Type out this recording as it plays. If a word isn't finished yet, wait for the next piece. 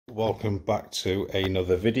Welcome back to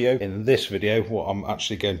another video. In this video, what I'm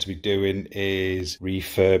actually going to be doing is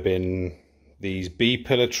refurbing these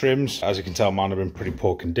B-pillar trims. As you can tell, mine are in pretty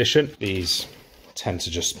poor condition. These tend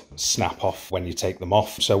to just snap off when you take them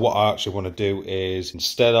off. So what I actually want to do is,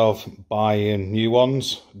 instead of buying new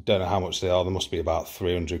ones, don't know how much they are, they must be about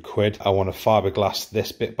 300 quid. I want to fiberglass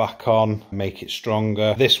this bit back on, make it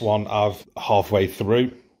stronger. This one I've halfway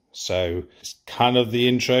through, so it's kind of the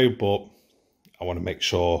intro, but I want to make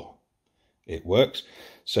sure it works.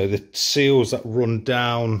 So the seals that run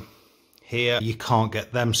down here, you can't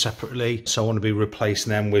get them separately. So I want to be replacing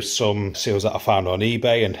them with some seals that I found on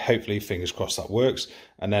eBay, and hopefully, fingers crossed, that works.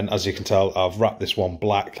 And then, as you can tell, I've wrapped this one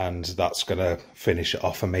black, and that's going to finish it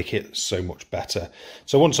off and make it so much better.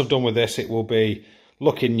 So once I've done with this, it will be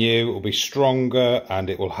looking new, it will be stronger, and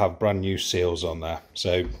it will have brand new seals on there.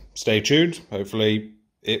 So stay tuned. Hopefully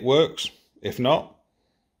it works. If not,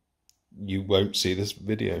 you won't see this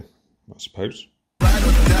video, I suppose.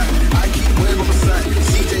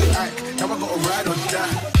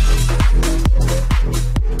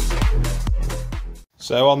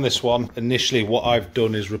 So on this one, initially what I've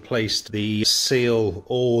done is replaced the seal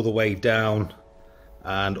all the way down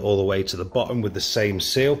and all the way to the bottom with the same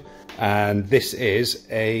seal. And this is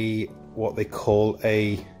what they call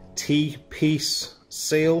a T-piece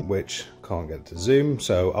seal, which can't get to zoom,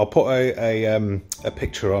 so I'll put a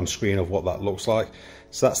picture on screen of what that looks like.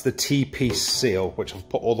 So that's the T-piece seal, which I've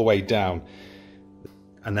put all the way down,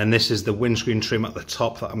 and then this is the windscreen trim at the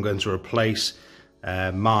top that I'm going to replace.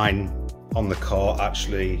 Mine on the car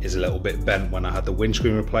actually is a little bit bent when I had the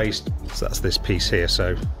windscreen replaced, so that's this piece here.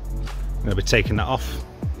 So I'm going to be taking that off.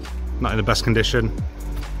 Not in the best condition.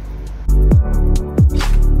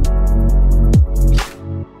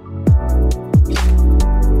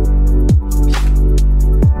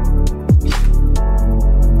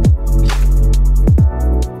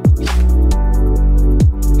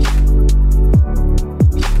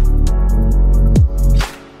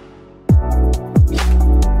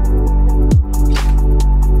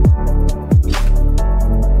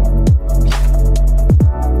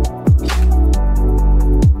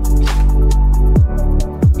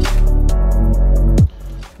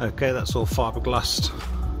 Okay, that's all fiberglassed.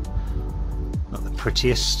 Not the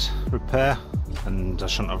prettiest repair, and I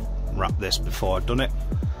shouldn't have wrapped this before I'd done it.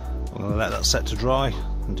 I'm going to let that set to dry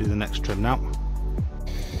and do the next trim now.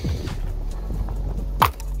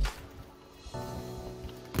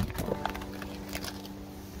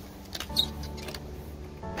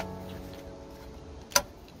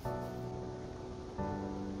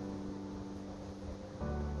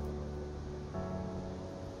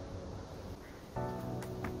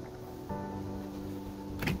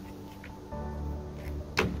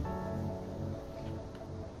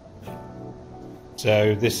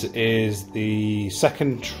 So this is the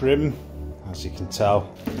second trim, as you can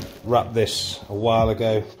tell. Wrapped this a while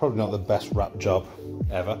ago, probably not the best wrap job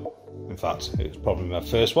ever. In fact, it was probably my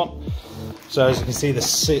first one. So as you can see,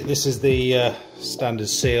 this is the standard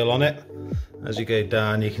seal on it. As you go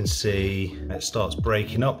down, you can see it starts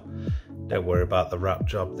breaking up. Don't worry about the wrap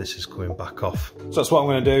job, this is coming back off. So that's what I'm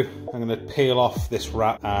going to do. I'm going to peel off this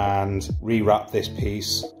wrap and re-wrap this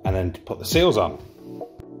piece, and then put the seals on.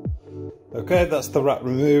 Okay, that's the wrap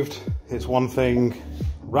removed. It's one thing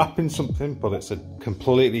wrapping something, but it's a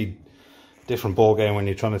completely different ball game when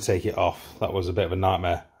you're trying to take it off. That was a bit of a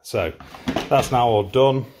nightmare. So that's now all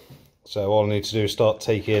done. So all I need to do is start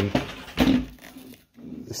taking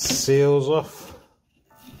the seals off.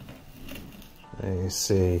 There you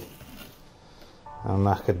see how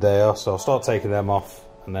knackered they are. So I'll start taking them off,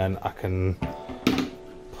 and then I can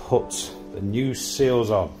put the new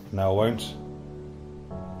seals on. No, I won't.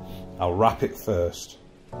 I'll wrap it first,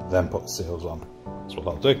 then put the seals on. That's what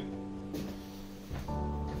I'll do.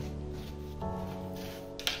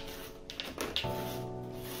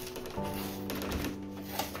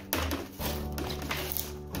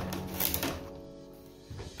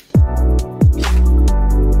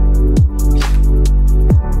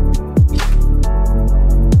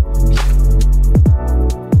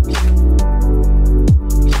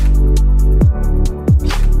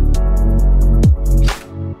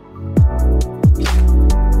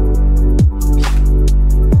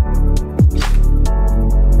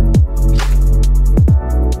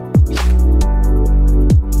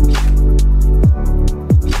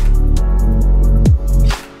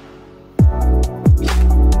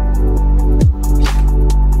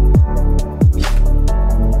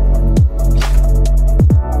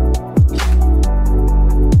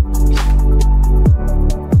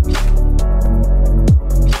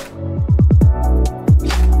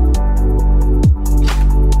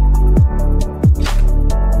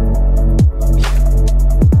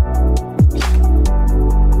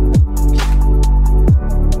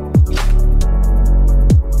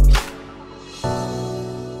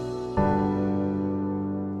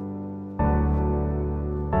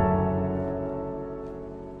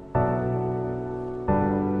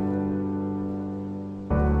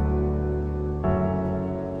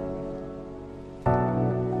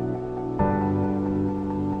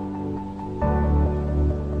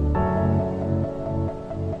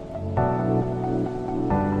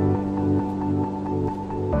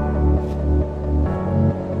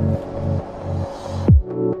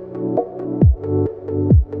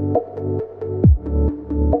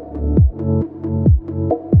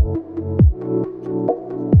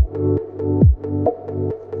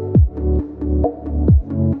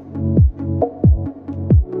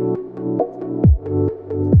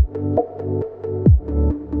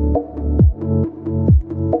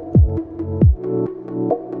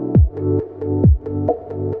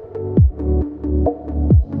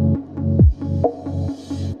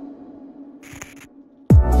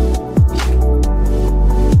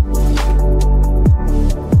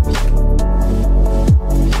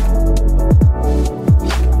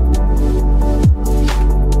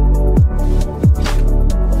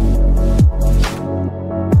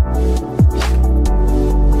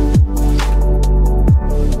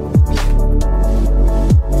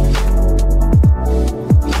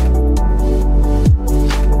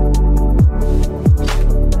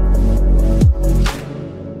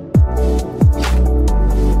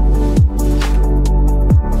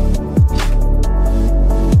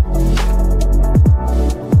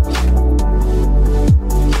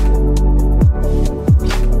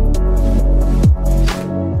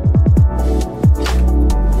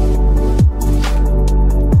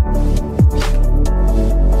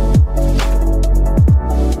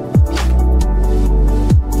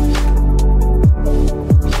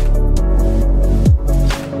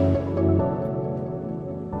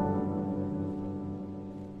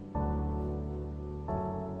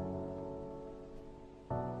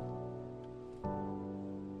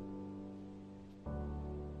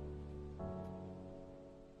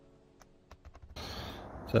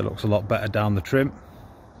 So it looks a lot better down the trim.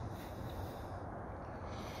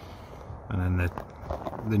 And then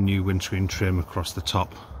the new windscreen trim across the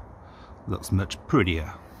top looks much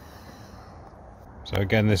prettier. So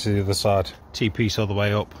again, this is the other side. T-piece all the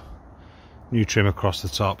way up, new trim across the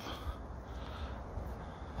top.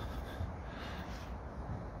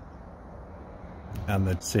 And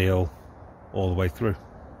the seal all the way through.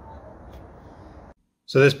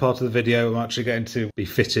 So this part of the video, I'm actually going to be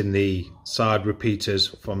fitting the side repeaters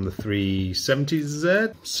from the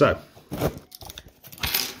 370Z. So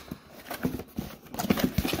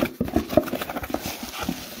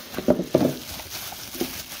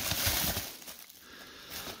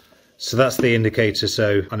that's the indicator,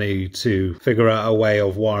 so I need to figure out a way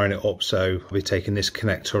of wiring it up. So I'll be taking this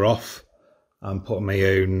connector off and putting my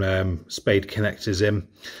own spade connectors in.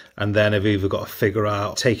 And then I've either got to figure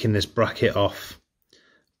out taking this bracket off,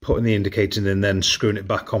 putting the indicator in and then screwing it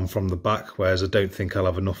back on from the back, whereas I don't think I'll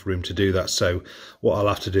have enough room to do that. So what I'll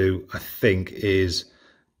have to do, I think, is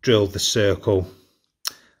drill the circle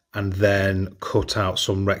and then cut out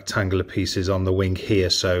some rectangular pieces on the wing here,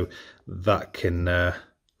 so that can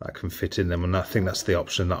fit in them. And I think that's the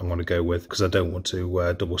option that I'm going to go with, because I don't want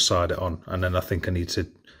to double side it on. And then I think I need to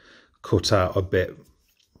cut out a bit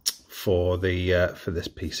for the for this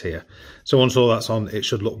piece here. So once all that's on, it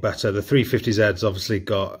should look better. The 350Z's obviously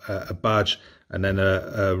got a badge and then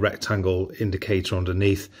a rectangle indicator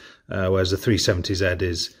underneath, whereas the 370Z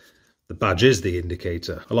is, the badge is the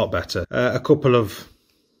indicator. A lot better. A couple of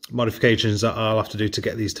modifications that I'll have to do to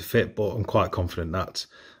get these to fit, but I'm quite confident that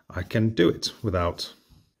I can do it without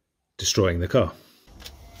destroying the car.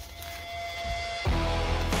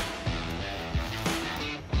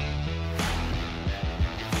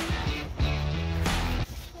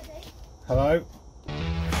 Hello.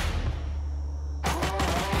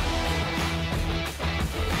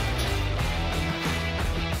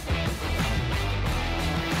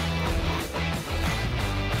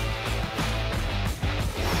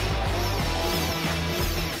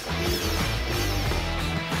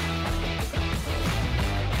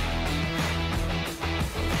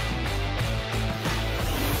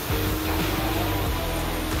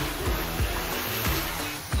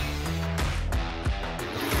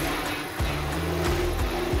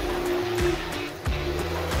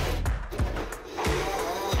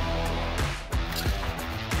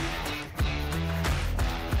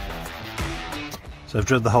 So I've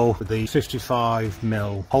drilled the hole with the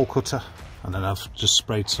 55mm hole cutter, and then I've just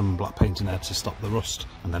sprayed some black paint in there to stop the rust,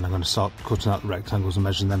 and then I'm going to start cutting out the rectangles and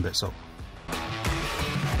measuring them bits up.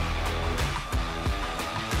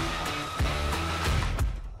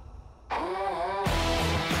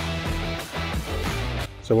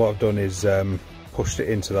 So what I've done is pushed it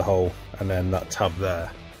into the hole, and then that tab there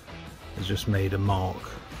has just made a mark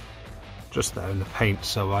just there in the paint,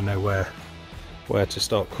 so I know where to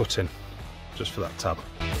start cutting, just for that tab.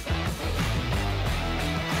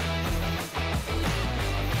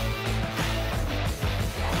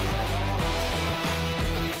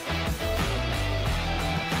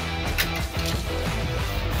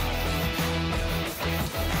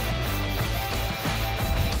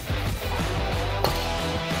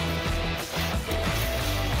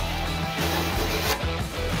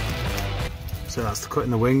 So that's the cut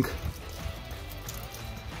in the wing.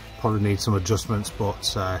 Probably need some adjustments,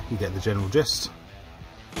 but you get the general gist.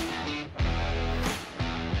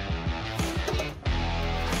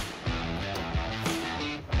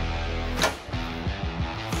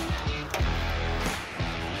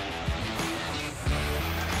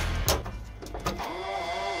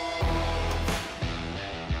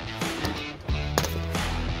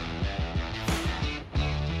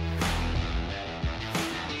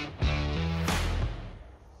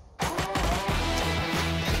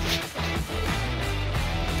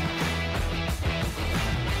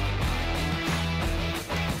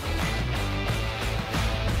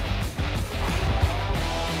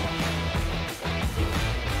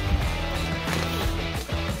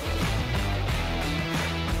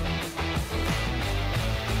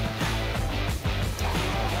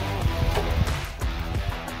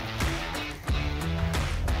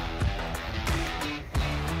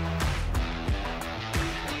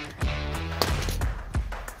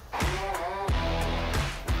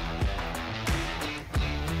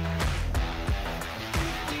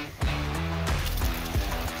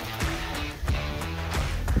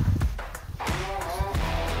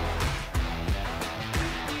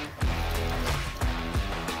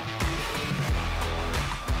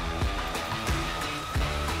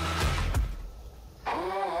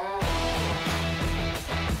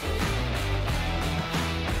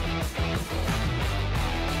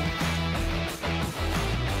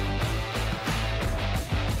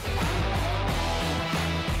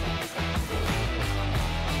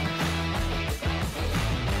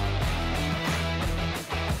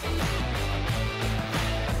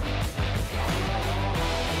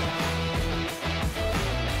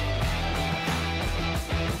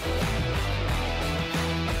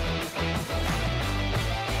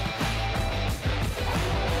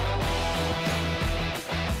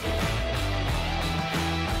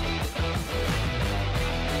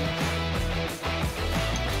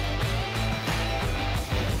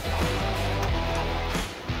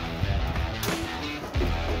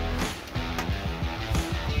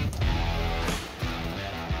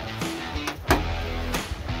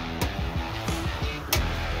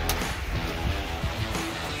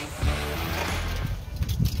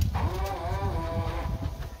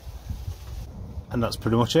 and that's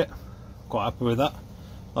pretty much it. Quite happy with that.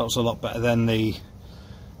 That was a lot better than the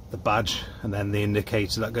badge and then the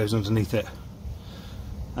indicator that goes underneath it,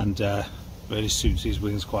 and really suits these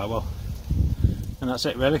wings quite well. And that's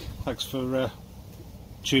it really. Thanks for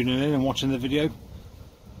tuning in and watching the video.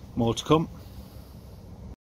 More to come.